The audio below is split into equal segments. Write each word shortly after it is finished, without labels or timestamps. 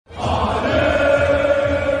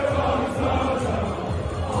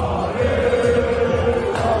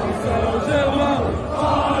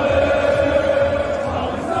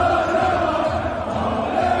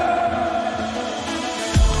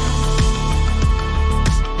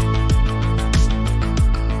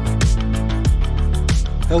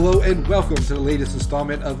Hello and welcome to the latest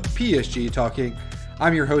installment of PSG Talking.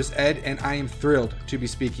 I'm your host Ed, and I am thrilled to be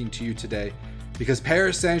speaking to you today because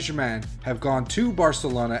Paris Saint-Germain have gone to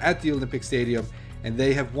Barcelona at the Olympic Stadium and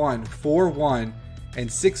they have won 4-1 and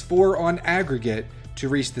 6-4 on aggregate to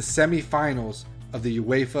reach the semifinals of the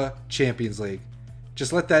UEFA Champions League.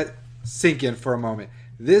 Just let that sink in for a moment.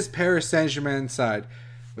 This Paris Saint-Germain side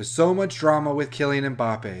with so much drama with Kylian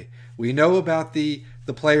Mbappé. We know about the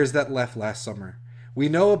players that left last summer. We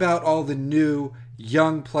know about all the new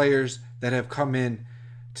young players that have come in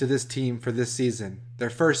to this team for this season. Their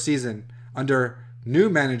first season under new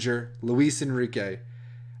manager Luis Enrique.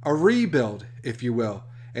 A rebuild, if you will.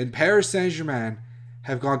 And Paris Saint-Germain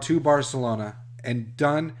have gone to Barcelona and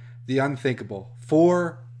done the unthinkable.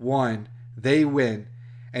 4-1. They win.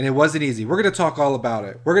 And it wasn't easy. We're going to talk all about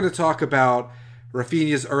it. We're going to talk about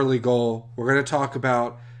Rafinha's early goal. We're going to talk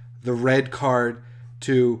about the red card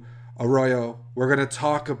to Araujo. We're going to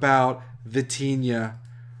talk about Vitinha.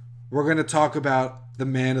 We're going to talk about the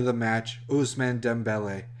man of the match, Ousmane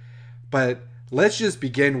Dembélé. But let's just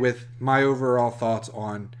begin with my overall thoughts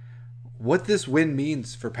on what this win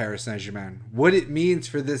means for Paris Saint-Germain. What it means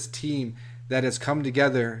for this team that has come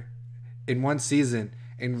together in one season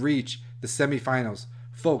and reach the semifinals.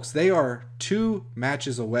 Folks, they are 2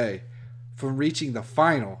 matches away from reaching the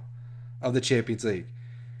final of the Champions League.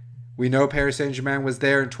 We know Paris Saint-Germain was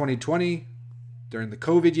there in 2020 during the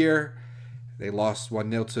COVID year. They lost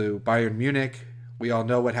 1-0 to Bayern Munich. We all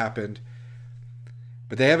know what happened.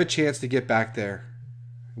 But they have a chance to get back there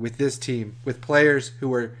with this team, with players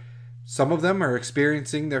who are, some of them are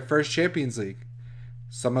experiencing their first Champions League.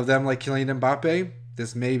 Some of them, like Kylian Mbappé,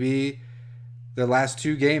 this may be their last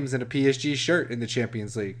 2 games in a PSG shirt in the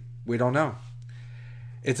Champions League. We don't know.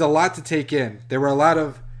 It's a lot to take in. There were a lot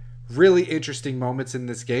of really interesting moments in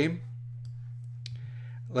this game.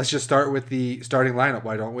 Let's just start with the starting lineup,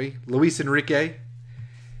 why don't we? Luis Enrique.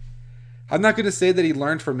 I'm not going to say that he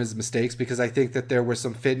learned from his mistakes because I think that there were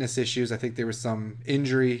some fitness issues. I think there were some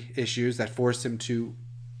injury issues that forced him to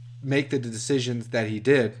make the decisions that he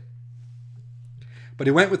did. But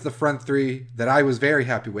he went with the front 3 that I was very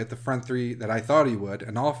happy with, the front 3 that I thought he would,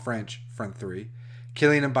 an all-French front 3.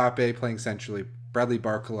 Kylian Mbappé playing centrally, Bradley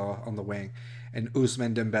Barcola on the wing, and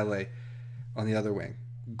Ousmane Dembélé on the other wing.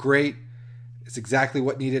 Great. It's exactly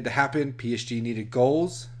what needed to happen. PSG needed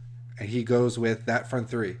goals, and he goes with that front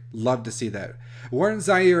 3. Love to see that.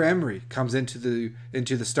 Zaire-Emery comes into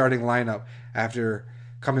the starting lineup after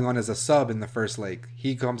coming on as a sub in the first leg.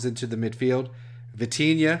 He comes into the midfield.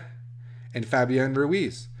 Vitinha and Fabian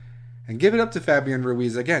Ruiz. And give it up to Fabian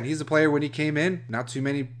Ruiz again. He's a player when he came in, not too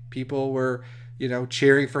many people were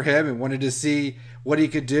cheering for him and wanted to see what he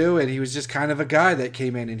could do, and he was just kind of a guy that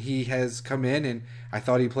came in, and he has come in, and I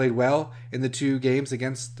thought he played well in the 2 games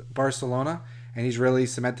against Barcelona, and he's really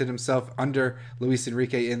cemented himself under Luis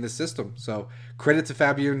Enrique in the system. So credit to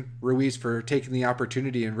Fabian Ruiz for taking the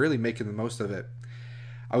opportunity and really making the most of it.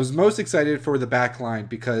 I was most excited for the back line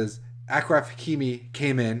because Achraf Hakimi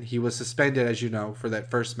came in. He was suspended, as you know, for that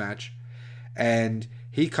first match, and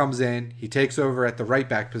he comes in, he takes over at the right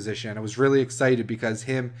back position. I was really excited because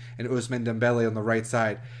him and Ousmane Dembélé on the right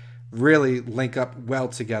side really link up well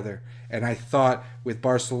together. And I thought with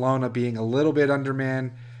Barcelona being a little bit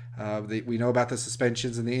undermanned, we know about the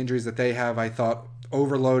suspensions and the injuries that they have. I thought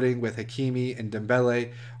overloading with Hakimi and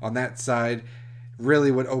Dembélé on that side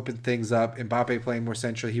really would open things up. Mbappé playing more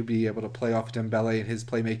centrally, he'd be able to play off Dembélé and his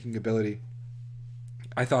playmaking ability.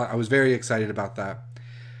 I was very excited about that.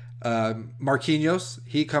 Marquinhos,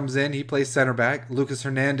 he comes in, he plays center back. Lucas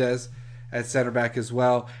Hernandez at center back as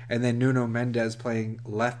well, and then Nuno Mendes playing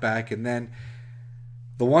left back. And then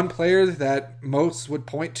the one player that most would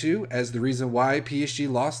point to as the reason why PSG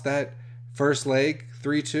lost that first leg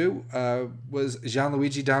 3-2 was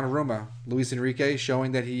Gianluigi Donnarumma. Luis Enrique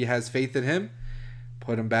showing that he has faith in him,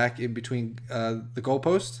 put him back in between the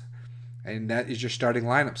goalposts, and that is your starting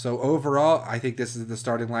lineup. So overall, I think this is the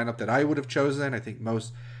starting lineup that I would have chosen. I think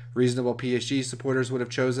most reasonable PSG supporters would have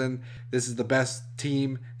chosen. This is the best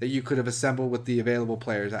team that you could have assembled with the available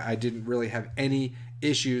players. I didn't really have any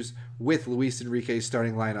issues with Luis Enrique's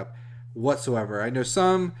starting lineup whatsoever. I know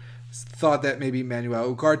some thought that maybe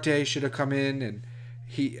Manuel Ugarte should have come in, and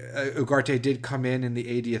Ugarte did come in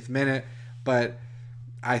the 80th minute, but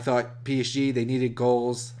I thought PSG, they needed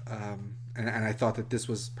goals, and I thought that this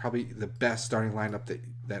was probably the best starting lineup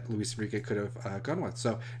that Luis Enrique could have gone with.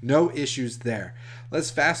 So no issues there. Let's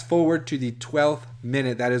fast forward to the 12th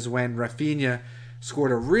minute. That is when Rafinha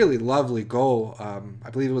scored a really lovely goal. I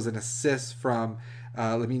believe it was an assist from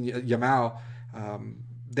Lamine Yamal.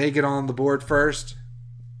 They get on the board first.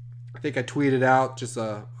 think I tweeted out just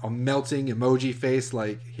a melting emoji face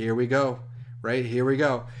like, here we go, right? Here we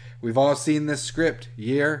go. We've all seen this script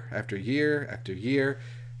year after year after year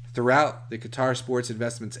throughout the Qatar Sports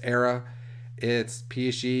Investments era. It's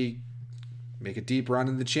PSG make a deep run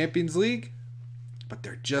in the Champions League, but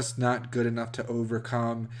they're just not good enough to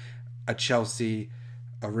overcome a Chelsea,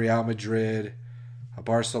 a Real Madrid, a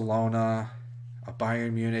Barcelona, a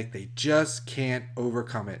Bayern Munich. They just can't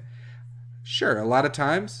overcome it. Sure, a lot of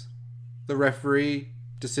times the referee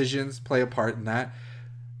decisions play a part in that,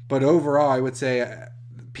 but overall I would say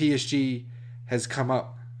PSG has come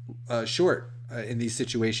up short in these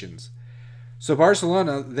situations. So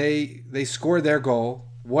Barcelona, they scored their goal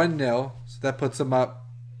 1-0, so that puts them up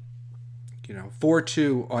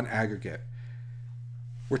 4-2 on aggregate.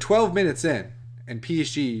 We're 12 minutes in and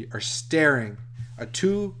PSG are staring a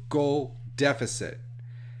 2-goal deficit.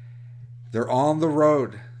 They're on the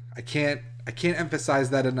road. I can't emphasize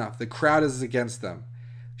that enough. The crowd is against them.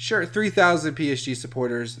 Sure, 3,000 PSG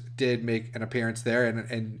supporters did make an appearance there,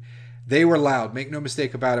 and they were loud. Make no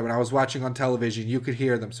mistake about it. When I was watching on television, you could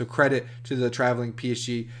hear them. So credit to the traveling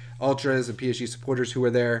PSG ultras and PSG supporters who were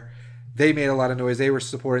there. They made a lot of noise. They were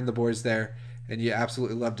supporting the boys there, and you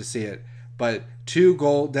absolutely love to see it. But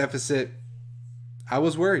 2-goal deficit, I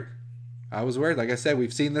was worried. Like I said,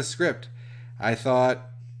 we've seen this script. I thought,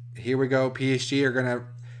 here we go. PSG are going to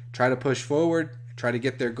try to push forward, try to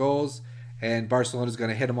get their goals, and Barcelona's going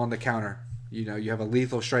to hit them on the counter. You have a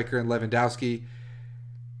lethal striker in Lewandowski.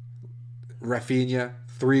 Rafinha,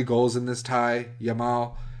 3 goals in this tie.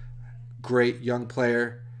 Yamal, great young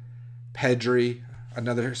player. Pedri,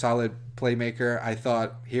 another solid playmaker. I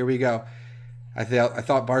thought, here we go. I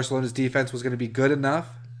thought Barcelona's defense was going to be good enough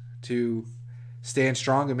to stand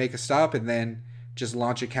strong and make a stop and then just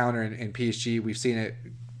launch a counter in PSG. We've seen it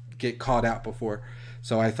get caught out before.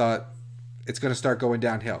 So I thought it's going to start going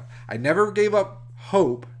downhill. I never gave up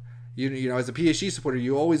hope. As a PSG supporter,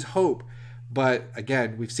 you always hope. But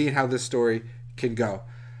again, we've seen how this story can go.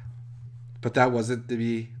 But that wasn't to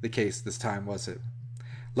be the case this time, was it?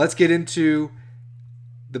 Let's get into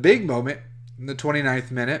the big moment in the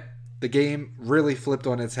 29th minute. The game really flipped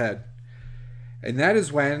on its head. And that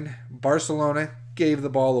is when Barcelona gave the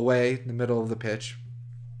ball away in the middle of the pitch.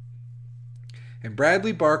 And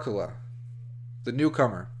Bradley Barcola, the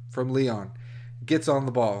newcomer from Lyon, gets on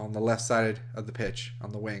the ball on the left side of the pitch,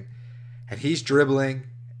 on the wing. And he's dribbling.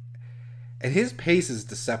 And his pace is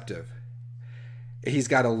deceptive. He's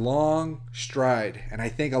got a long stride. And I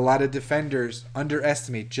think a lot of defenders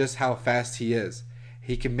underestimate just how fast he is.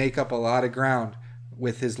 He can make up a lot of ground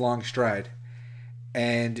with his long stride.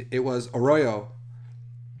 And it was Araújo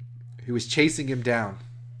who was chasing him down.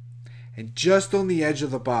 And just on the edge of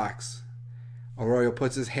the box, Araújo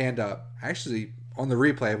puts his hand up. Actually, on the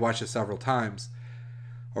replay, I've watched it several times.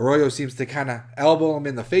 Araújo seems to kind of elbow him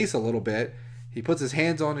in the face a little bit. He puts his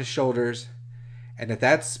hands on his shoulders. And at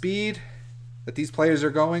that speed that these players are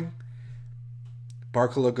going,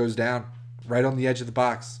 Barcola goes down right on the edge of the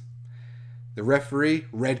box. The referee,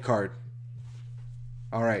 red card.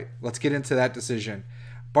 All right, let's get into that decision.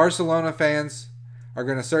 Barcelona fans are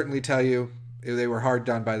going to certainly tell you they were hard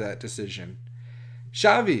done by that decision.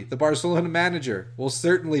 Xavi, the Barcelona manager, will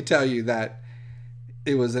certainly tell you that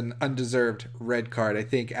it was an undeserved red card. I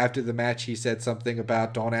think after the match he said something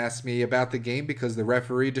about, don't ask me about the game because the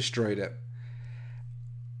referee destroyed it.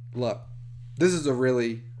 Look, this is a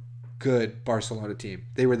really good Barcelona team.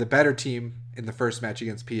 They were the better team in the first match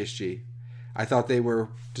against PSG. I thought they were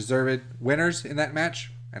deserved winners in that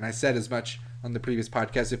match, and I said as much on the previous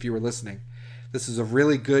podcast if you were listening. This is a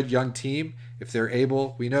really good young team. If they're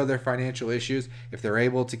able, we know their financial issues, if they're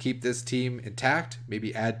able to keep this team intact,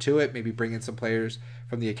 maybe add to it, maybe bring in some players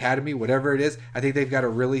from the academy, whatever it is, I think they've got a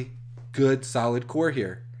really good, solid core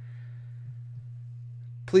here.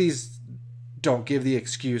 Please don't give the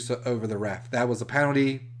excuse over the ref. That was a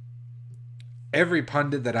penalty. Every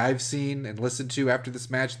pundit that I've seen and listened to after this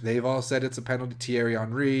match, they've all said it's a penalty. Thierry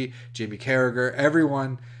Henry, Jamie Carragher,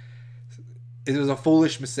 everyone. It was a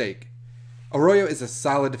foolish mistake. Araújo is a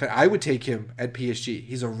solid defender. I would take him at PSG.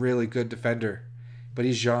 He's a really good defender. But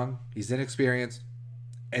he's young, he's inexperienced,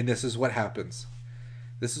 and this is what happens.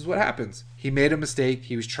 This is what happens. He made a mistake.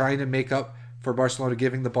 He was trying to make up for Barcelona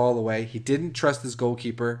giving the ball away. He didn't trust his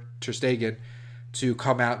goalkeeper, Stegen, to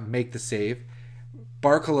come out and make the save.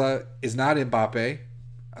 Barcola is not Mbappé.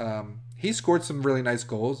 He scored some really nice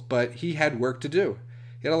goals, but he had work to do.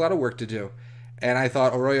 He had a lot of work to do. And I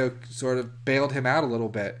thought Araújo sort of bailed him out a little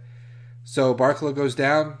bit. So Barcola goes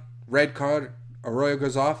down, red card, Araújo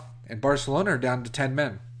goes off, and Barcelona are down to 10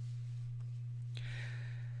 men.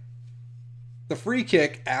 The free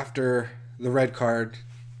kick after the red card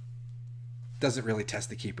doesn't really test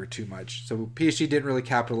the keeper too much. So PSG didn't really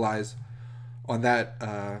capitalize on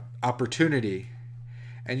that opportunity.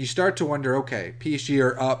 And you start to wonder, okay, PSG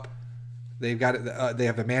are up. They've got it. They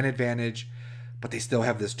have a man advantage, but they still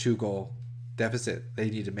have this 2-goal deficit they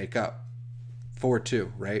need to make up.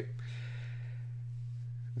 4-2, right?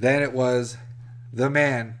 Then it was the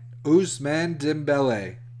man, Ousmane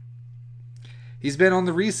Dembélé. He's been on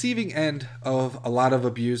the receiving end of a lot of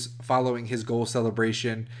abuse following his goal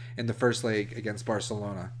celebration in the first leg against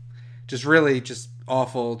Barcelona. Just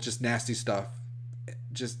awful, just nasty stuff.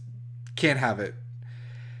 Just can't have it.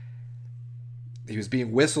 He was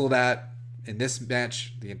being whistled at in this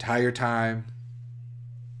match the entire time.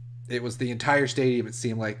 It was the entire stadium, it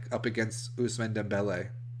seemed like, up against Ousmane Dembélé.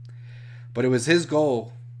 But it was his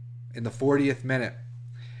goal in the 40th minute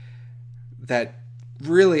that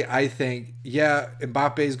really, I think,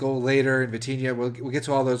 Mbappe's goal later and Vitinha, we'll get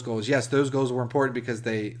to all those goals. Yes, those goals were important because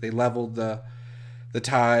they leveled the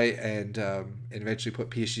tie and eventually put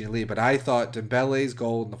PSG in the lead. But I thought Dembele's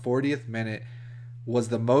goal in the 40th minute was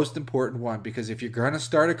the most important one, because if you're going to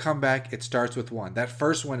start a comeback, it starts with one. That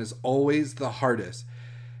first one is always the hardest,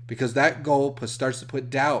 because that goal starts to put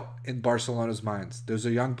doubt in Barcelona's minds. Those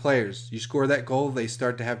are young players. You score that goal, they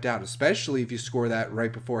start to have doubt, especially if you score that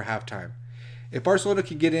right before halftime. If Barcelona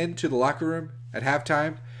can get into the locker room at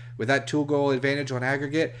halftime with that 2-goal advantage on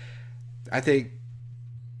aggregate, I think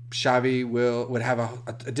Xavi would have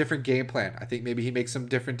a different game plan. I think maybe he makes some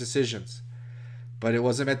different decisions. But it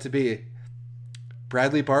wasn't meant to be.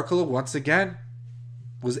 Bradley Barcola, once again,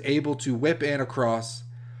 was able to whip in a cross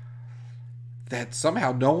that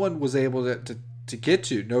somehow no one was able to get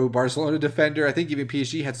to. No Barcelona defender. I think even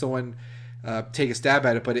PSG had someone take a stab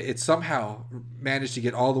at it, but it somehow managed to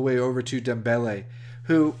get all the way over to Dembélé,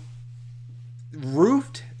 who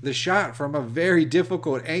roofed the shot from a very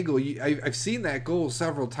difficult angle. I've seen that goal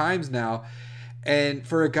several times now, and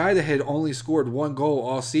for a guy that had only scored 1 goal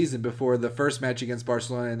all season before the first match against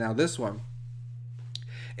Barcelona and now this one,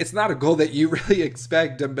 it's not a goal that you really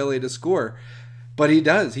expect Dembélé to score, but he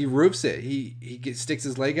does. He roofs it. He sticks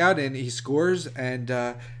his leg out and he scores,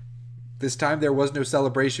 and this time there was no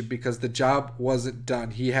celebration because the job wasn't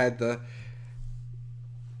done. He had the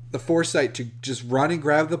foresight to just run and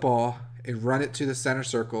grab the ball and run it to the center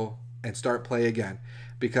circle and start play again,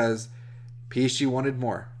 because PSG wanted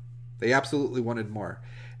more. They absolutely wanted more.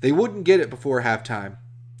 They wouldn't get it before halftime,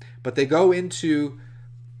 but they go into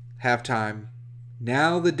halftime.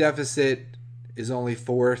 Now the deficit is only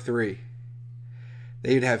 4-3.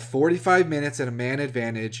 They'd have 45 minutes and a man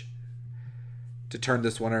advantage to turn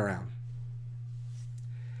this one around.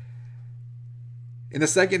 In the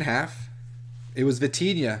second half, it was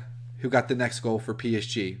Vitinha who got the next goal for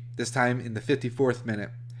PSG, this time in the 54th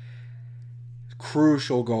minute.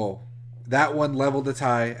 Crucial goal. That one leveled the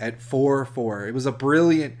tie at 4-4. It was a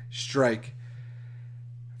brilliant strike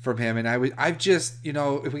from him. And I've just,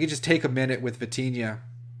 if we could just take a minute with Vitinha,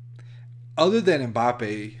 other than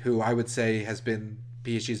Mbappé, who I would say has been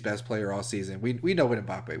PSG's best player all season. We know what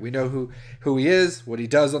Mbappé. We know who he is, what he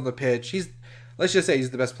does on the pitch. Let's just say he's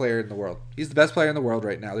the best player in the world. He's the best player in the world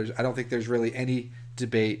right now. I don't think there's really any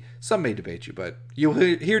debate. Some may debate you, but you'll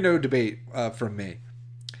hear no debate from me.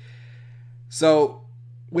 So,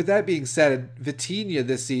 with that being said, Vitinha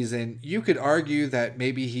this season, you could argue that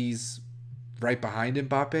maybe he's right behind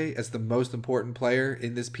Mbappé as the most important player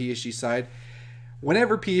in this PSG side.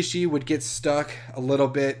 Whenever PSG would get stuck a little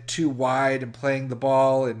bit too wide and playing the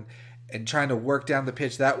ball and trying to work down the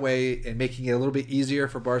pitch that way and making it a little bit easier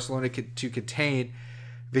for Barcelona to contain,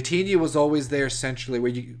 Vitinha was always there centrally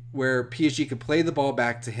where PSG could play the ball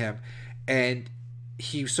back to him, and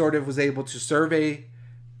he sort of was able to survey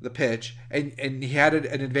the pitch, and he had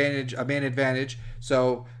an advantage, a man advantage,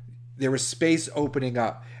 so there was space opening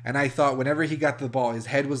up. And I thought whenever he got the ball, his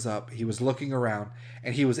head was up, he was looking around,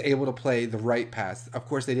 and he was able to play the right pass. Of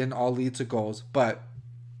course, they didn't all lead to goals, but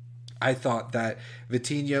I thought that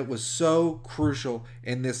Vitinha was so crucial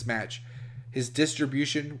in this match. His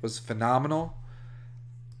distribution was phenomenal,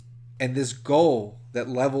 and this goal that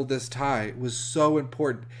leveled this tie was so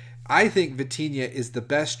important. I think Vitinha is the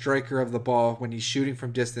best striker of the ball when he's shooting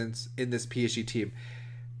from distance in this PSG team.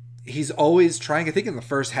 He's always trying. I think in the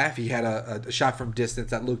first half he had a shot from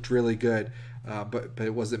distance that looked really good, but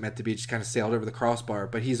it wasn't meant to be. It just kind of sailed over the crossbar.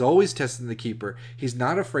 But he's always testing the keeper. He's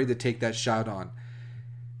not afraid to take that shot on.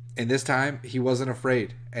 And this time he wasn't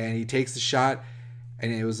afraid, and he takes the shot,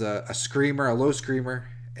 and it was a screamer, a low screamer,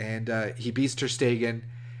 and he beats Ter Stegen.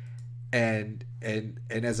 And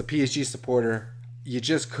as a PSG supporter, you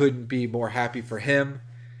just couldn't be more happy for him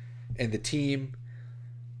and the team.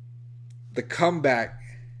 The comeback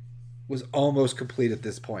was almost complete at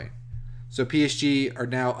this point. So PSG are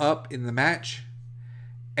now up in the match,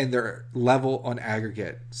 and they're level on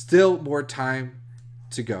aggregate. Still more time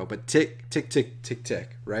to go, but tick, tick, tick, tick,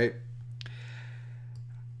 tick, right?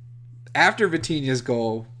 After Vitinha's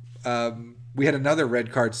goal, we had another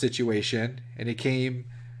red card situation, and it came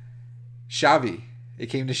Xavi. It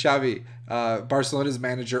came to Xavi, Barcelona's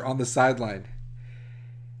manager, on the sideline.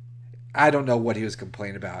 I don't know what he was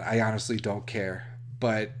complaining about. I honestly don't care.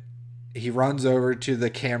 But he runs over to the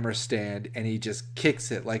camera stand and he just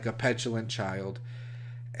kicks it like a petulant child.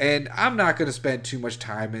 And I'm not going to spend too much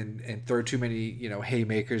time and throw too many,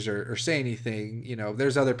 haymakers or say anything.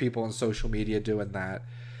 There's other people on social media doing that.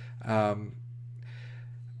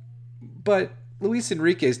 But Luis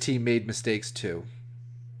Enrique's team made mistakes too.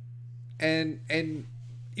 And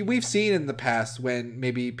we've seen in the past when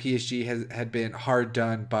maybe PSG had been hard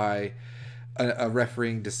done by a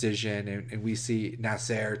refereeing decision, and we see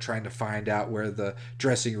Nasser trying to find out where the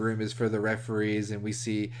dressing room is for the referees, and we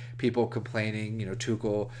see people complaining,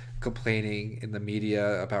 Tuchel complaining in the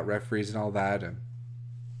media about referees and all that. And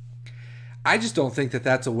I just don't think that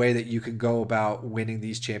that's a way that you can go about winning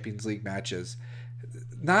these Champions League matches.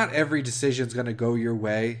 Not every decision is going to go your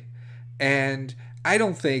way, and I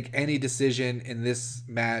don't think any decision in this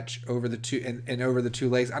match over the two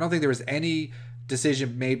legs, I don't think there was any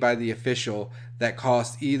decision made by the official that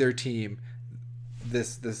cost either team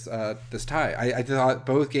this tie. I thought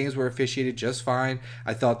both games were officiated just fine.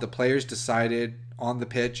 I thought the players decided on the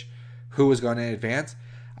pitch who was going to advance.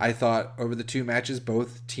 I thought over the two matches,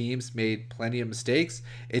 both teams made plenty of mistakes.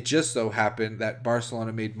 It just so happened that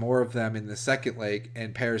Barcelona made more of them in the second leg,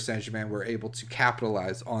 and Paris Saint-Germain were able to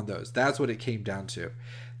capitalize on those. That's what it came down to.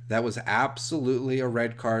 That was absolutely a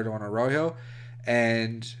red card on Araújo.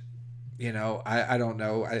 And, I don't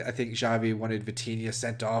know. I think Xavi wanted Vitinha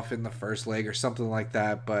sent off in the first leg or something like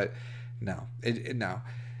that. But no, no.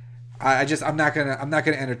 I'm not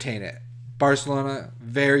gonna entertain it. Barcelona,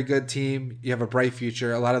 very good team. You have a bright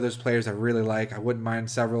future. A lot of those players I really like. I wouldn't mind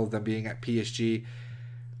several of them being at PSG.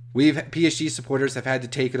 PSG supporters have had to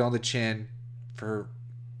take it on the chin for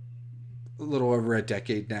a little over a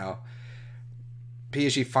decade now.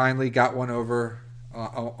 PSG finally got one over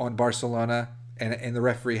on Barcelona, and the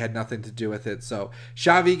referee had nothing to do with it. So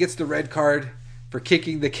Xavi gets the red card for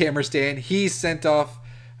kicking the camera stand. He's sent off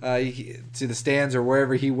to the stands or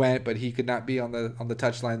wherever he went, but he could not be on the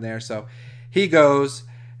touchline there. So he goes,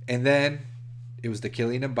 and then it was the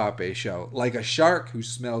Kylian Mbappé show. Like a shark who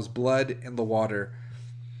smells blood in the water,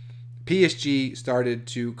 PSG started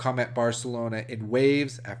to come at Barcelona in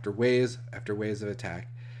waves after waves after waves of attack.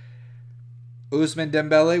 Ousmane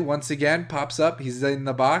Dembélé once again pops up. He's in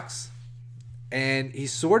the box, and he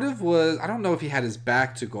sort of was, I don't know if he had his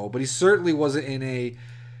back to goal, but he certainly wasn't in a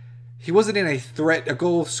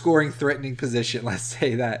goal scoring threatening position, let's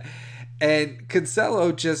say that. And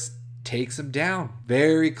Cancelo just takes him down.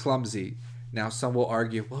 Very clumsy. Now some will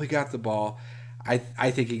argue, well, he got the ball. I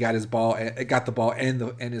think he got the ball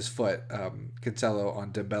and his foot, Cancelo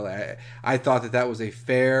on Dembele. I thought that was a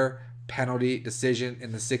fair penalty decision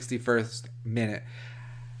in the 61st minute.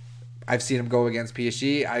 I've seen him go against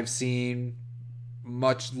PSG. I've seen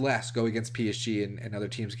much less go against PSG and other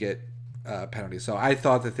teams get penalties. So I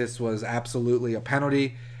thought that this was absolutely a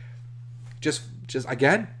penalty. Just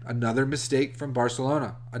again, another mistake from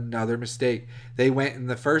Barcelona. Another mistake. They went in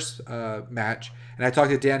the first match, and I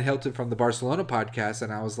talked to Dan Hilton from the Barcelona podcast,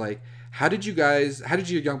 and I was like, how did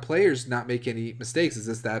your young players not make any mistakes? Is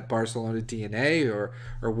this that Barcelona DNA or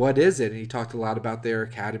what is it? And he talked a lot about their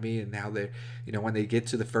academy and how they, when they get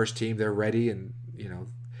to the first team, they're ready and,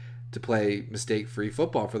 to play mistake-free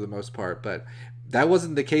football for the most part. But that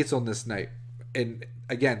wasn't the case on this night. And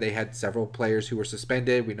again, they had several players who were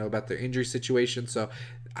suspended. We know about their injury situation. So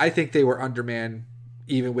I think they were undermanned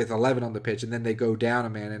even with 11 on the pitch. And then they go down a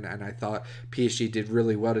man. And I thought PSG did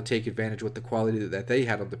really well to take advantage with the quality that they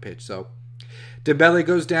had on the pitch. So Dembele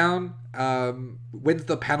goes down, wins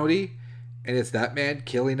the penalty. And it's that man,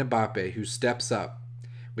 Kylian Mbappé, who steps up.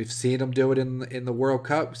 We've seen him do it in the World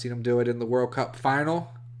Cup. We've seen him do it in the World Cup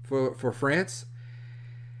final for France.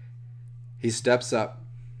 He steps up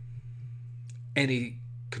and he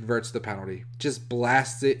converts the penalty, just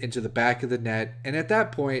blasts it into the back of the net. And at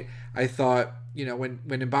that point, I thought, when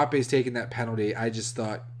Mbappe's taking that penalty, I just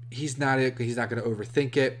thought he's not going to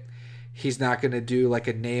overthink it. He's not going to do like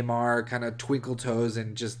a Neymar kind of twinkle toes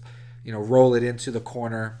and just, roll it into the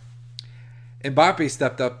corner. Mbappe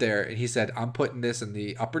stepped up there and he said, I'm putting this in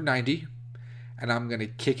the upper 90 and I'm going to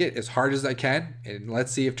kick it as hard as I can. And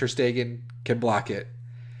let's see if Ter Stegen can block it.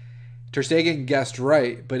 Ter Stegen guessed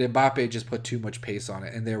right, but Mbappe just put too much pace on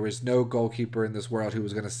it, and there was no goalkeeper in this world who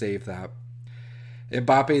was going to save that.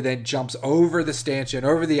 Mbappe then jumps over the stanchion,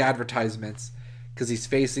 over the advertisements, because he's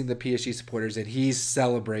facing the PSG supporters and he's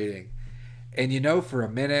celebrating. And for a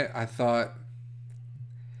minute I thought,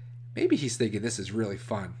 maybe he's thinking this is really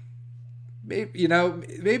fun.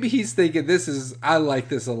 Maybe he's thinking I like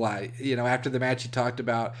this a lot. After the match he talked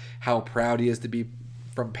about how proud he is to be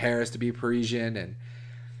from Paris, to be Parisian, and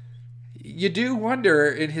you do wonder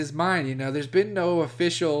in his mind, there's been no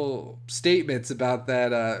official statements about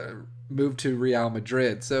that move to Real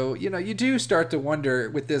Madrid. So, you do start to wonder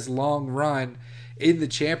with this long run in the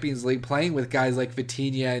Champions League, playing with guys like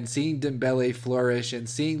Vitinha and seeing Dembélé flourish and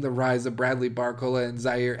seeing the rise of Bradley Barcola and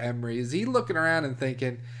Zaire-Emery, is he looking around and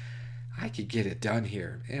thinking, I could get it done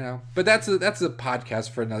here, But that's a podcast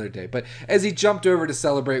for another day. But as he jumped over to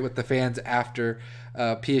celebrate with the fans after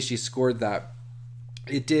PSG scored that,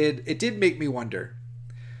 it did make me wonder.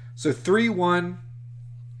 So 3-1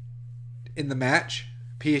 in the match.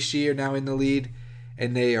 PSG are now in the lead,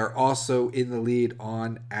 and they are also in the lead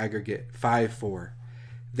on aggregate, 5-4.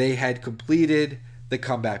 They had completed the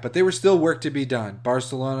comeback, but there was still work to be done.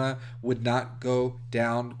 Barcelona would not go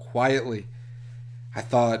down quietly. I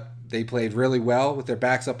thought they played really well with their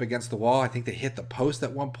backs up against the wall. I think they hit the post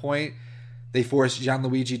at one point. They forced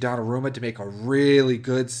Gianluigi Donnarumma to make a really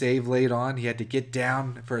good save late on. He had to get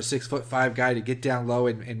down for a 6'5" guy to get down low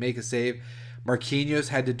and make a save. Marquinhos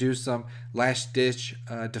had to do some last-ditch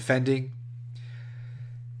defending.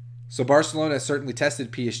 So Barcelona has certainly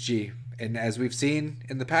tested PSG. And as we've seen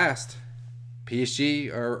in the past,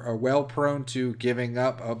 PSG are well prone to giving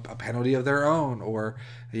up a penalty of their own, or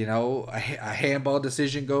a handball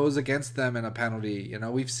decision goes against them in a penalty.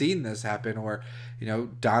 We've seen this happen, or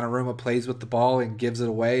Donnarumma plays with the ball and gives it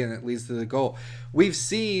away and it leads to the goal. We've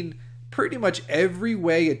seen pretty much every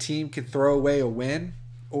way a team can throw away a win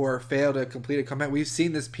or fail to complete a comeback. We've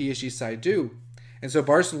seen this PSG side do. And so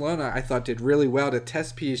Barcelona, I thought, did really well to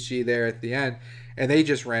test PSG there at the end, and they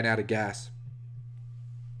just ran out of gas.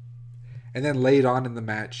 And then late on in the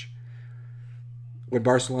match, when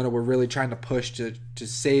Barcelona were really trying to push to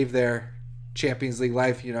save their Champions League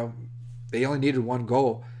life, they only needed one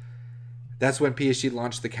goal. That's when PSG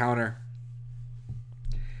launched the counter.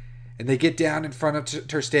 And they get down in front of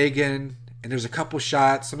Ter Stegen, and there's a couple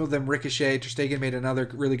shots. Some of them ricochet. Ter Stegen made another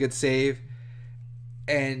really good save.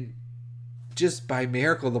 And just by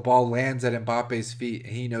miracle, the ball lands at Mbappe's feet,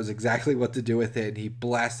 and he knows exactly what to do with it, and he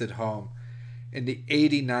blasts it home. In the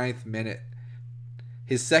 89th minute,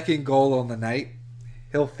 his second goal on the night.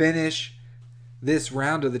 He'll finish this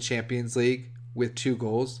round of the Champions League with 2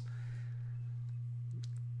 goals.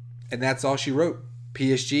 And that's all she wrote.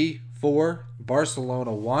 PSG 4,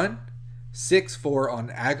 Barcelona 1, 6-4 on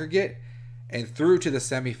aggregate, and through to the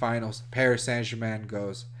semifinals, Paris Saint-Germain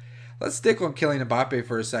goes. Let's stick on Kylian Mbappé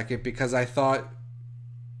for a second, because I thought,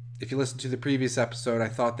 if you listen to the previous episode, I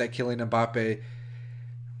thought that Kylian Mbappé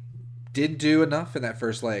didn't do enough in that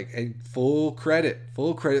first leg. And full credit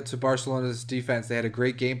to Barcelona's defense. They had a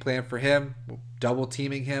great game plan for him, double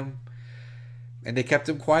teaming him, and they kept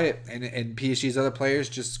him quiet. And PSG's other players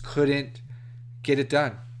just couldn't get it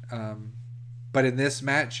done. But in this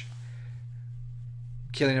match,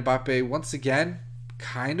 Kylian Mbappé once again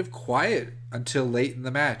kind of quiet until late in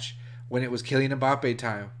the match, when it was Kylian Mbappé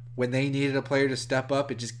time, when they needed a player to step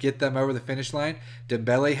up and just get them over the finish line.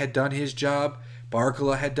 Dembélé had done his job.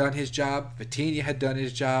 Barcola had done his job. Vitinha had done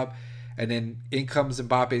his job. And then in comes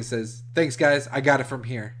Mbappe and says, thanks, guys. I got it from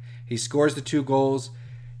here. He scores the 2 goals.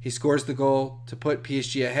 He scores the goal to put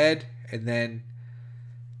PSG ahead. And then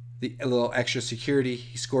a little extra security.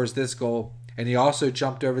 He scores this goal. And he also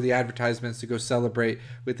jumped over the advertisements to go celebrate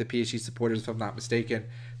with the PSG supporters, if I'm not mistaken.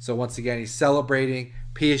 So once again, he's celebrating.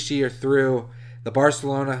 PSG are through. The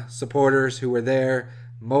Barcelona supporters who were there,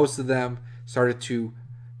 most of them started to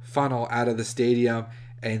funnel out of the stadium,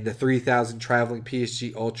 and the 3,000 traveling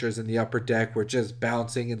PSG ultras in the upper deck were just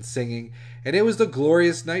bouncing and singing. And it was the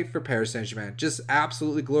glorious night for Paris Saint-Germain. Just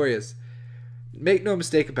absolutely glorious. Make no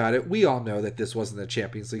mistake about it, we all know that this wasn't the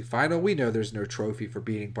Champions League final. We know there's no trophy for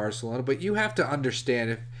beating Barcelona, but you have to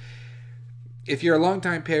understand, if you're a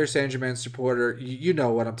longtime Paris Saint-Germain supporter, you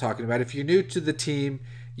know what I'm talking about. If you're new to the team,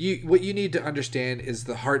 what you need to understand is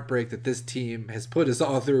the heartbreak that this team has put us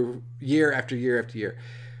all through year after year after year.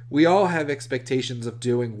 We all have expectations of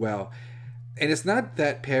doing well. And it's not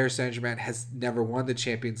that Paris Saint-Germain has never won the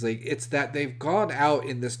Champions League. It's that they've gone out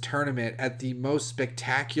in this tournament at the most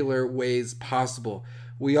spectacular ways possible.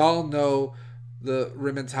 We all know the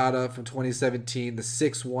remontada from 2017, the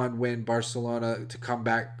 6-1 win Barcelona to come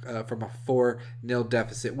back from a 4-0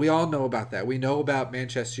 deficit. We all know about that. We know about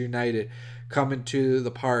Manchester United coming to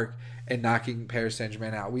the park and knocking Paris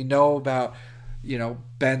Saint-Germain out. We know about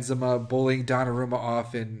Benzema bullying Donnarumma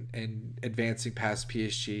off and advancing past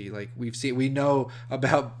PSG. Like we know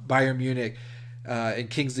about Bayern Munich and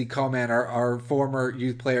Kingsley Coman, our former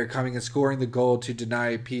youth player, coming and scoring the goal to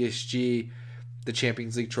deny PSG the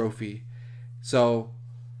Champions League trophy. So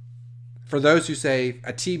for those who say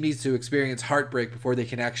a team needs to experience heartbreak before they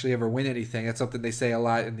can actually ever win anything, that's something they say a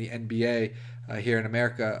lot in the NBA here in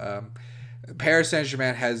America. Paris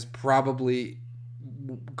Saint-Germain has probably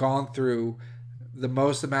gone through the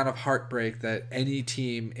most amount of heartbreak that any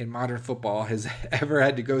team in modern football has ever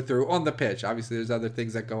had to go through on the pitch. Obviously, there's other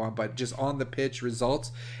things that go on, but just on the pitch,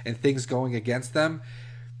 results and things going against them,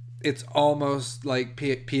 it's almost like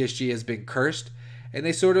PSG has been cursed, and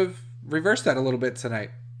they sort of reversed that a little bit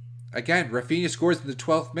tonight. Again, Rafinha scores in the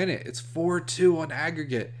 12th minute. It's 4-2 on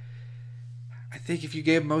aggregate. I think if you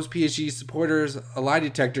gave most PSG supporters a lie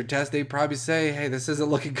detector test, they'd probably say, hey, this isn't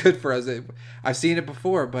looking good for us. I've seen it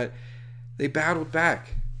before, but they battled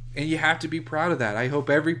back, and you have to be proud of that. I hope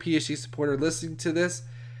every PSG supporter listening to this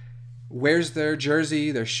wears their jersey,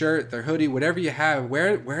 their shirt, their hoodie, whatever you have.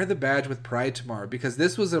 Wear the badge with pride tomorrow, because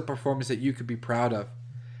this was a performance that you could be proud of.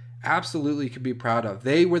 Absolutely could be proud of.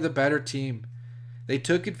 They were the better team. They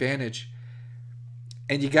took advantage.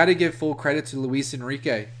 And you got to give full credit to Luis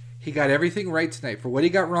Enrique. He got everything right tonight. For what he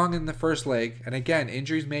got wrong in the first leg, and again,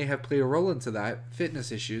 injuries may have played a role into that,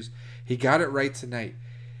 fitness issues, he got it right tonight.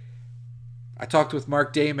 I talked with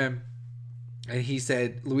Mark Damon, and he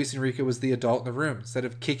said Luis Enrique was the adult in the room. Instead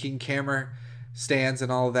of kicking camera stands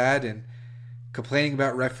and all that and complaining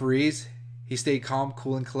about referees, he stayed calm,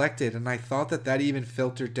 cool, and collected. And I thought that even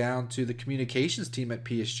filtered down to the communications team at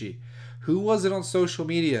PSG. Who was it on social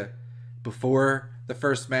media before the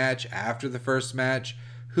first match, after the first match?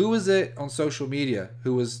 Who was it on social media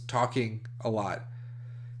who was talking a lot?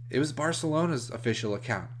 It was Barcelona's official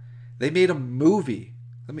account. They made a movie.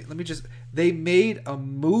 They made a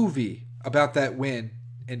movie about that win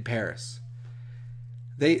in Paris.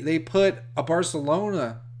 They put a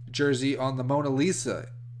Barcelona jersey on the Mona Lisa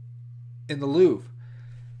in the Louvre.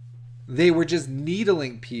 They were just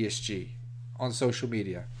needling PSG on social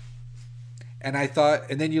media. And I thought,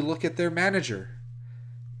 and then you look at their manager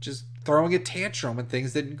just throwing a tantrum when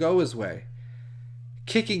things didn't go his way.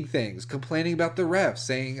 Kicking things, complaining about the refs,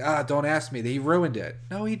 saying, don't ask me, he ruined it.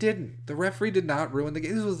 No, he didn't. The referee did not ruin the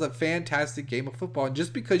game. This was a fantastic game of football. And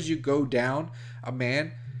just because you go down a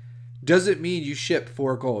man doesn't mean you ship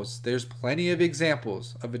 4 goals. There's plenty of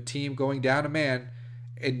examples of a team going down a man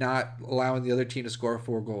and not allowing the other team to score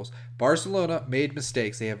 4 goals. Barcelona made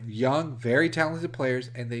mistakes. They have young, very talented players,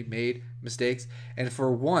 and they made mistakes. And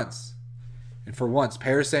for once,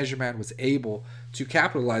 Paris Saint-Germain was able to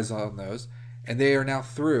capitalize on those, and they are now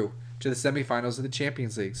through to the semifinals of the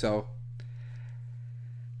Champions League. So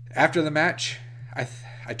after the match, I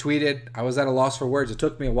tweeted, I was at a loss for words. It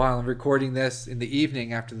took me a while. I'm recording this in the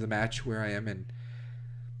evening after the match where I am, and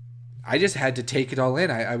I just had to take it all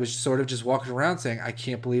in. I was sort of just walking around saying, I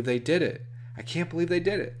can't believe they did it. I can't believe they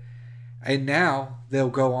did it. And now they'll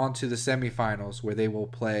go on to the semifinals where they will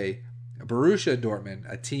play Borussia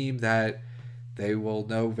Dortmund, a team that they will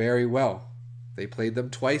know very well. They played them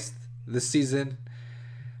twice this season.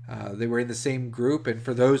 They were in the same group, and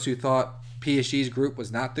for those who thought PSG's group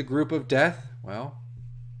was not the group of death, well,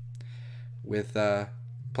 with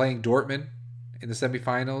playing Dortmund in the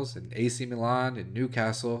semifinals and AC Milan and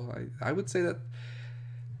Newcastle, I would say that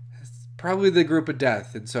it's probably the group of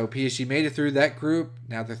death. And so PSG made it through that group.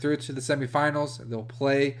 Now they're through to the semifinals, and they'll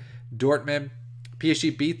play Dortmund.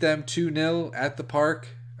 PSG beat them 2-0 at the Park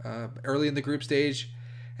early in the group stage,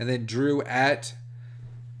 and then drew at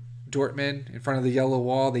Dortmund in front of the yellow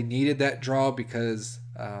wall. They needed that draw because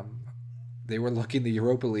they were looking the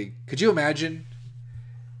Europa League. Could you imagine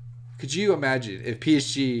if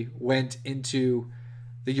PSG went into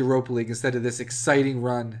the Europa League instead of this exciting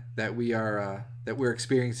run that we're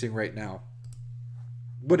experiencing right now?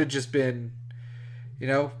 Would have just been,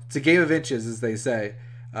 it's a game of inches, as they say.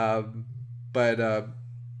 But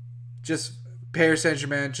just Paris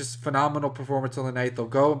Saint-Germain, just phenomenal performance on the night. They'll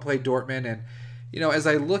go and play Dortmund, and as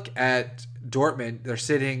I look at Dortmund, they're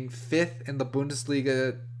sitting 5th in the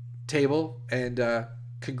Bundesliga table, and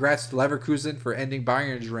congrats to Leverkusen for ending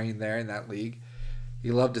Bayern's reign there in that league.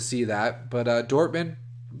 You love to see that. But Dortmund,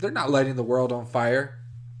 they're not lighting the world on fire.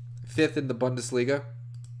 5th in the Bundesliga.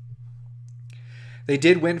 They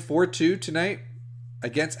did win 4-2 tonight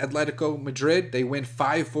against Atletico Madrid. They win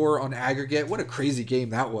 5-4 on aggregate. What a crazy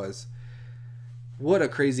game that was. What a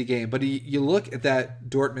crazy game. But you look at that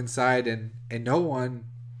Dortmund side, and no one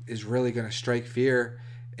is really going to strike fear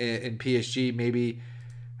in PSG. Maybe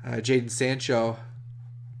Jadon Sancho,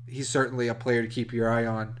 he's certainly a player to keep your eye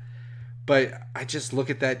on. But I just look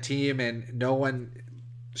at that team, and no one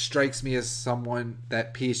strikes me as someone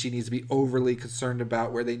that PSG needs to be overly concerned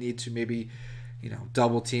about, where they need to maybe,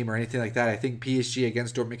 double team or anything like that. I think PSG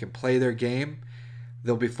against Dortmund can play their game.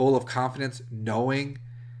 They'll be full of confidence, knowing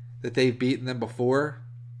that they've beaten them before.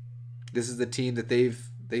 This is the team that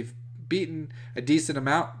they've beaten a decent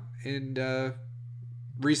amount in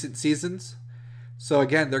recent seasons. So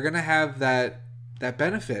again, they're going to have that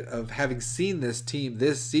benefit of having seen this team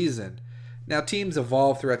this season. Now, teams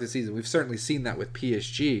evolve throughout the season. We've certainly seen that with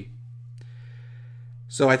PSG.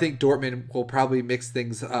 So I think Dortmund will probably mix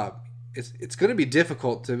things up. It's going to be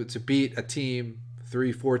difficult to beat a team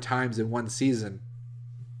 3-4 times in one season.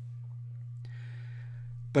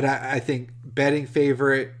 But I think betting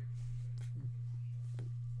favorite,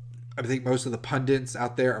 I think most of the pundits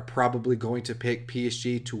out there are probably going to pick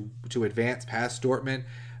PSG to advance past Dortmund.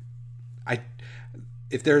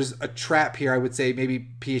 If there's a trap here, I would say maybe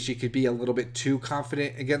PSG could be a little bit too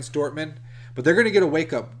confident against Dortmund, but they're going to get a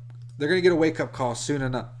wake up. They're going to get a wake up call soon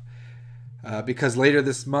enough, because later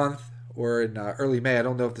this month or in early May, I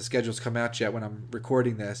don't know if the schedule's come out yet when I'm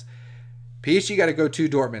recording this. PSG got to go to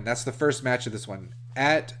Dortmund. That's the first match of this one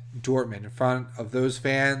at Dortmund in front of those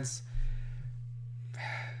fans.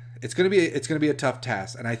 It's going to be a tough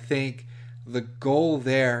task, and I think the goal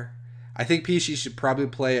there. I think PSG should probably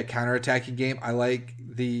play a counter-attacking game. I like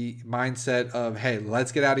the mindset of, hey,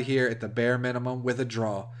 let's get out of here at the bare minimum with a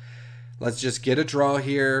draw. Let's just get a draw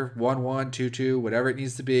here, 1-1, 2-2, whatever it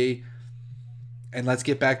needs to be, and let's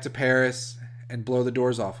get back to Paris and blow the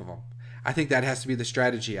doors off of them. I think that has to be the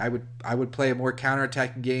strategy. I would play a more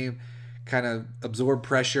counter-attacking game, kind of absorb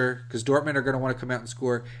pressure, because Dortmund are going to want to come out and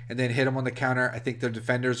score and then hit them on the counter. I think their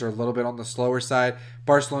defenders are a little bit on the slower side.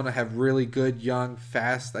 Barcelona have really good, young,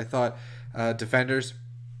 fast, I thought, defenders.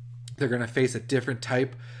 They're going to face a different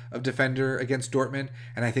type of defender against Dortmund,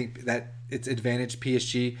 and I think that it's advantage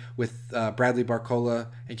PSG with Bradley Barcola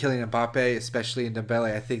and Kylian Mbappé, especially in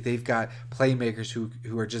Dembélé. I think they've got playmakers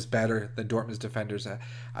who are just better than Dortmund's defenders.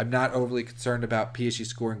 I'm not overly concerned about PSG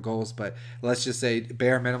scoring goals, but let's just say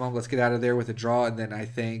bare minimum, let's get out of there with a draw, and then I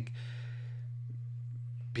think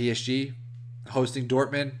PSG hosting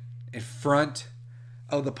Dortmund in front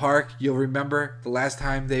of the park. You'll remember the last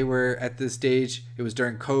time they were at this stage, it was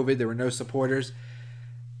during COVID. There were no supporters.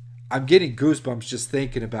 I'm getting goosebumps just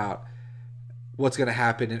thinking about what's going to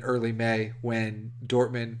happen in early May when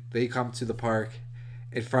Dortmund, they come to the park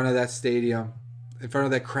in front of that stadium, in front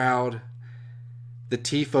of that crowd, the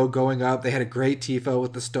tifo going up. They had a great tifo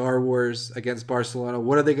with the Star Wars against Barcelona.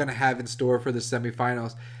 What are they going to have in store for the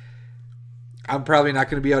semifinals? I'm probably not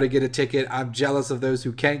going to be able to get a ticket. I'm jealous of those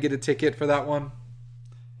who can get a ticket for that one.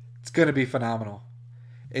 It's going to be phenomenal.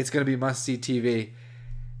 It's going to be must-see TV.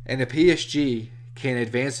 And if PSG can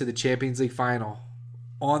advance to the Champions League final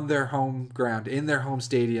on their home ground, in their home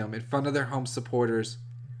stadium, in front of their home supporters,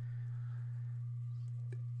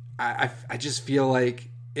 I just feel like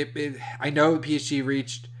I know PSG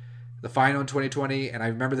reached the final in 2020, and I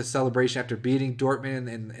remember the celebration after beating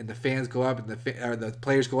Dortmund, and the fans go up, and the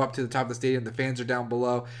players go up to the top of the stadium, the fans are down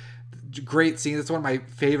below. Great scene. That's one of my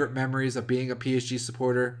favorite memories of being a PSG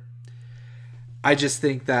supporter. I just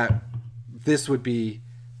think that this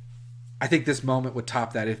moment would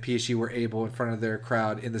top that if PSG were able, in front of their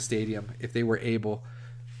crowd in the stadium, if they were able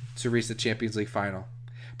to reach the Champions League final.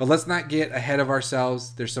 But let's not get ahead of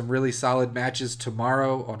ourselves. There's some really solid matches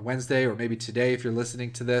tomorrow on Wednesday, or maybe today if you're listening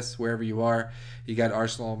to this, wherever you are. You got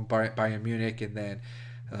Arsenal and Bayern Munich, and then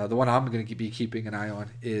the one I'm going to be keeping an eye on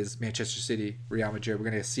is Manchester City, Real Madrid. We're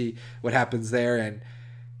going to see what happens there, and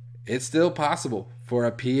it's still possible for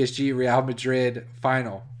a PSG Real Madrid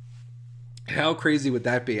final. How crazy would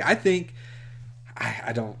that be? I think,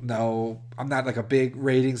 I don't know, I'm not like a big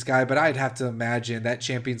ratings guy, but I'd have to imagine that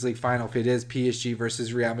Champions League final, if it is PSG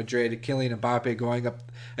versus Real Madrid, Kylian Mbappé going up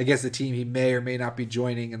against a team he may or may not be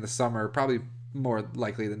joining in the summer, probably more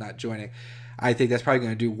likely than not joining. I think that's probably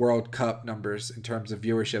going to do World Cup numbers in terms of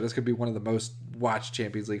viewership. This could be one of the most watched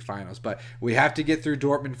Champions League finals, but we have to get through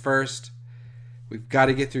Dortmund first. We've got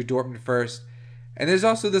to get through Dortmund first. And there's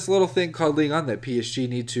also this little thing called Ligue 1 that PSG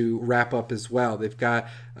need to wrap up as well. They've got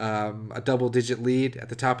a double-digit lead at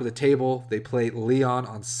the top of the table. They play Lyon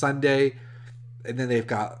on Sunday, and then they've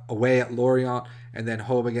got away at Lorient, and then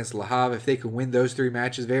home against Le Havre. If they can win those three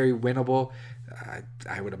matches, very winnable.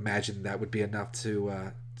 I would imagine that would be enough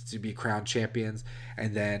to be crowned champions.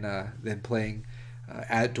 And then playing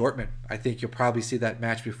at Dortmund. I think you'll probably see that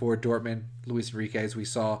match before Dortmund. Luis Enrique, as we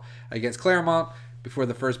saw against Clermont before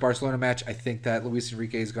the first Barcelona match. I think that Luis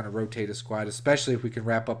Enrique is going to rotate his squad, especially if we can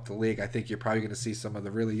wrap up the league. I think you're probably going to see some of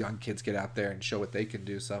the really young kids get out there and show what they can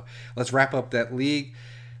do. So let's wrap up that league.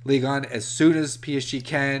 Ligue 1 as soon as PSG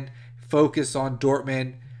can. Focus on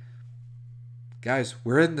Dortmund. Guys,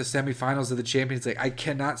 we're in the semifinals of the Champions League. I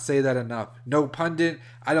cannot say that enough. No pundit.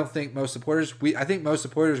 I don't think most supporters. I think most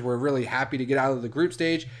supporters were really happy to get out of the group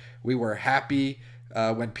stage. We were happy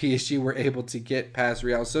when PSG were able to get past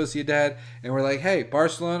Real Sociedad, and we're like, hey,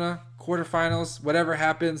 Barcelona quarterfinals. Whatever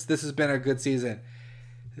happens, this has been a good season.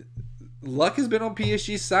 Luck has been on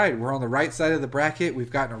PSG's side. We're on the right side of the bracket.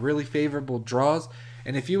 We've gotten a really favorable draws.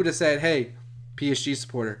 And if you would have said, hey, PSG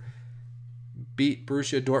supporter, beat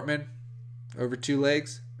Borussia Dortmund over 2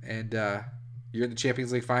 legs, and you're in the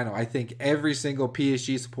Champions League final, I think every single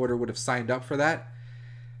PSG supporter would have signed up for that.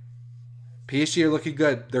 PSG are looking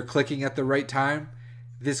good. They're clicking at the right time.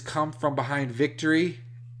 This come from behind victory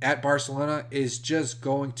at Barcelona is just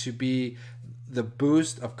going to be the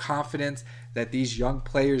boost of confidence that these young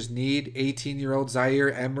players need. 18-year-old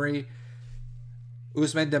Zaire-Emery,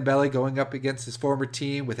 Ousmane Dembélé going up against his former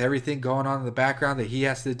team with everything going on in the background that he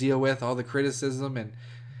has to deal with, all the criticism, and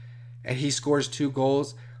he scores 2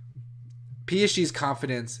 goals. PSG's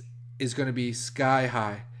confidence is going to be sky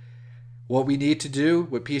high. What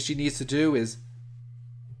PSG needs to do is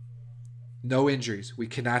no injuries. We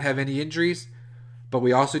cannot have any injuries, but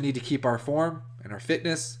we also need to keep our form and our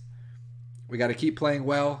fitness. We got to keep playing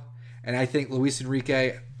well. And I think Luis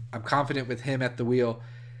Enrique, I'm confident with him at the wheel.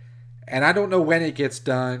 And I don't know when it gets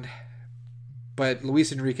done, but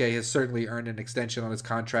Luis Enrique has certainly earned an extension on his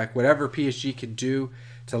contract. Whatever PSG can do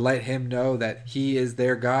to let him know that he is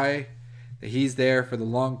their guy, that he's there for the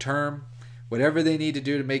long term, whatever they need to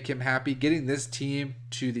do to make him happy, getting this team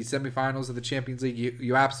to the semifinals of the Champions League,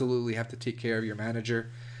 you absolutely have to take care of your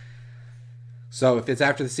manager. So if it's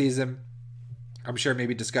after the season, I'm sure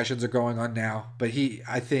maybe discussions are going on now, but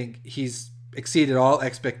I think he's exceeded all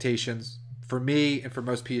expectations for me and for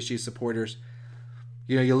most PSG supporters.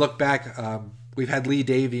 You know, you look back, we've had Lee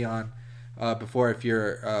Davey on before, if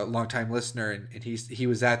you're a longtime listener, and he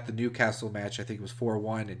was at the Newcastle match. I think it was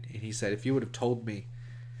 4-1, and he said, if you would have told me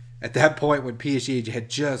at that point when PSG had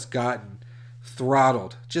just gotten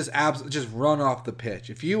throttled, just run off the pitch,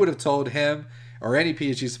 if you would have told him or any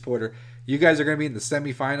PSG supporter, you guys are going to be in the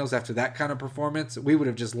semifinals after that kind of performance, we would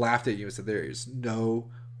have just laughed at you and said, there is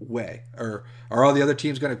no way. Or are all the other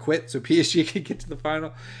teams going to quit so PSG can get to the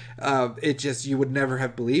final? You would never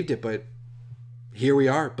have believed it, but here we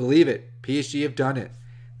are. Believe it. PSG have done it.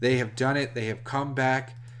 They have done it. They have come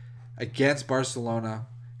back against Barcelona,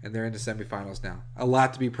 and they're in the semifinals now. A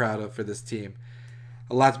lot to be proud of for this team.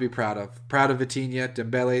 A lot to be proud of. Proud of Vitinha,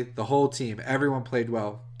 Dembele, the whole team. Everyone played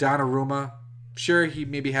well. Donnarumma, sure, he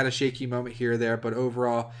maybe had a shaky moment here or there, but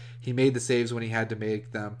overall, he made the saves when he had to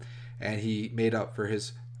make them, and he made up for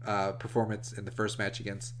his performance in the first match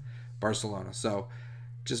against Barcelona. So,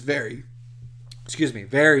 just very,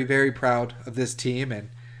 very proud of this team, and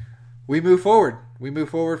we move forward. We move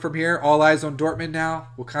forward from here. All eyes on Dortmund now.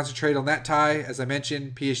 We'll concentrate on that tie. As I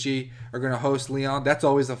mentioned, PSG are going to host Lyon. That's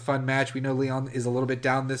always a fun match. We know Lyon is a little bit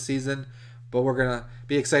down this season, but we're going to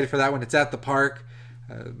be excited for that when it's at the park.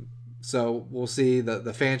 So we'll see.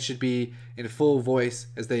 The fans should be in full voice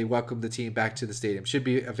as they welcome the team back to the stadium. Should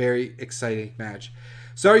be a very exciting match.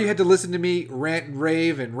 Sorry you had to listen to me rant and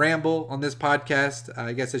rave and ramble on this podcast.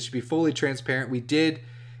 I guess I should be fully transparent. We did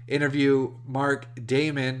interview Mark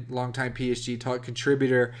Damon, longtime PSG Talk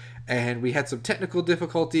contributor, and we had some technical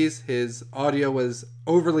difficulties. His audio was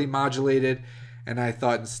overly modulated, and I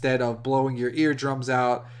thought instead of blowing your eardrums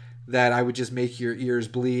out, that I would just make your ears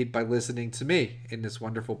bleed by listening to me in this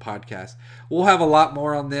wonderful podcast. We'll have a lot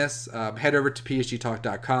more on this. Head over to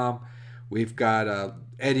psgtalk.com. We've got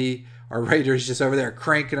Eddie, our writer, is just over there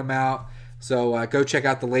cranking them out. So go check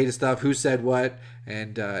out the latest stuff, who said what,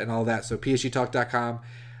 and all that. So psgtalk.com.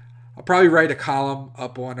 I'll probably write a column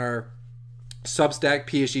up on our Substack,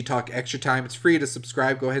 PSG Talk Extra Time. It's free to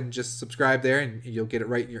subscribe. Go ahead and just subscribe there, and you'll get it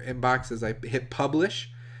right in your inbox as I hit publish.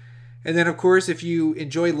 And then, of course, if you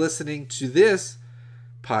enjoy listening to this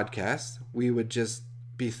podcast, we would just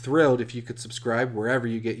be thrilled if you could subscribe wherever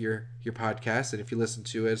you get your podcasts. And if you listen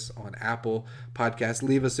to us on Apple Podcasts,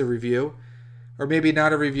 leave us a review. Or maybe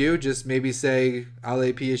not a review, just maybe say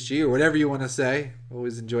Allez PSG or whatever you want to say.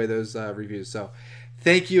 Always enjoy those reviews. So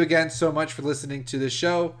thank you again so much for listening to the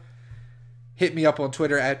show. Hit me up on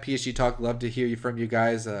Twitter at PSG Talk. Love to hear from you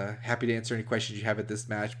guys. Happy to answer any questions you have at this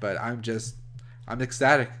match. But I'm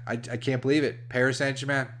ecstatic. I can't believe it. Paris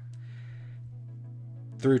Saint-Germain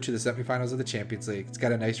through to the semifinals of the Champions League. It's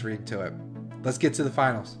got a nice ring to it. Let's get to the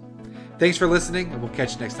finals. Thanks for listening, and we'll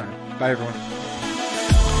catch you next time. Bye, everyone.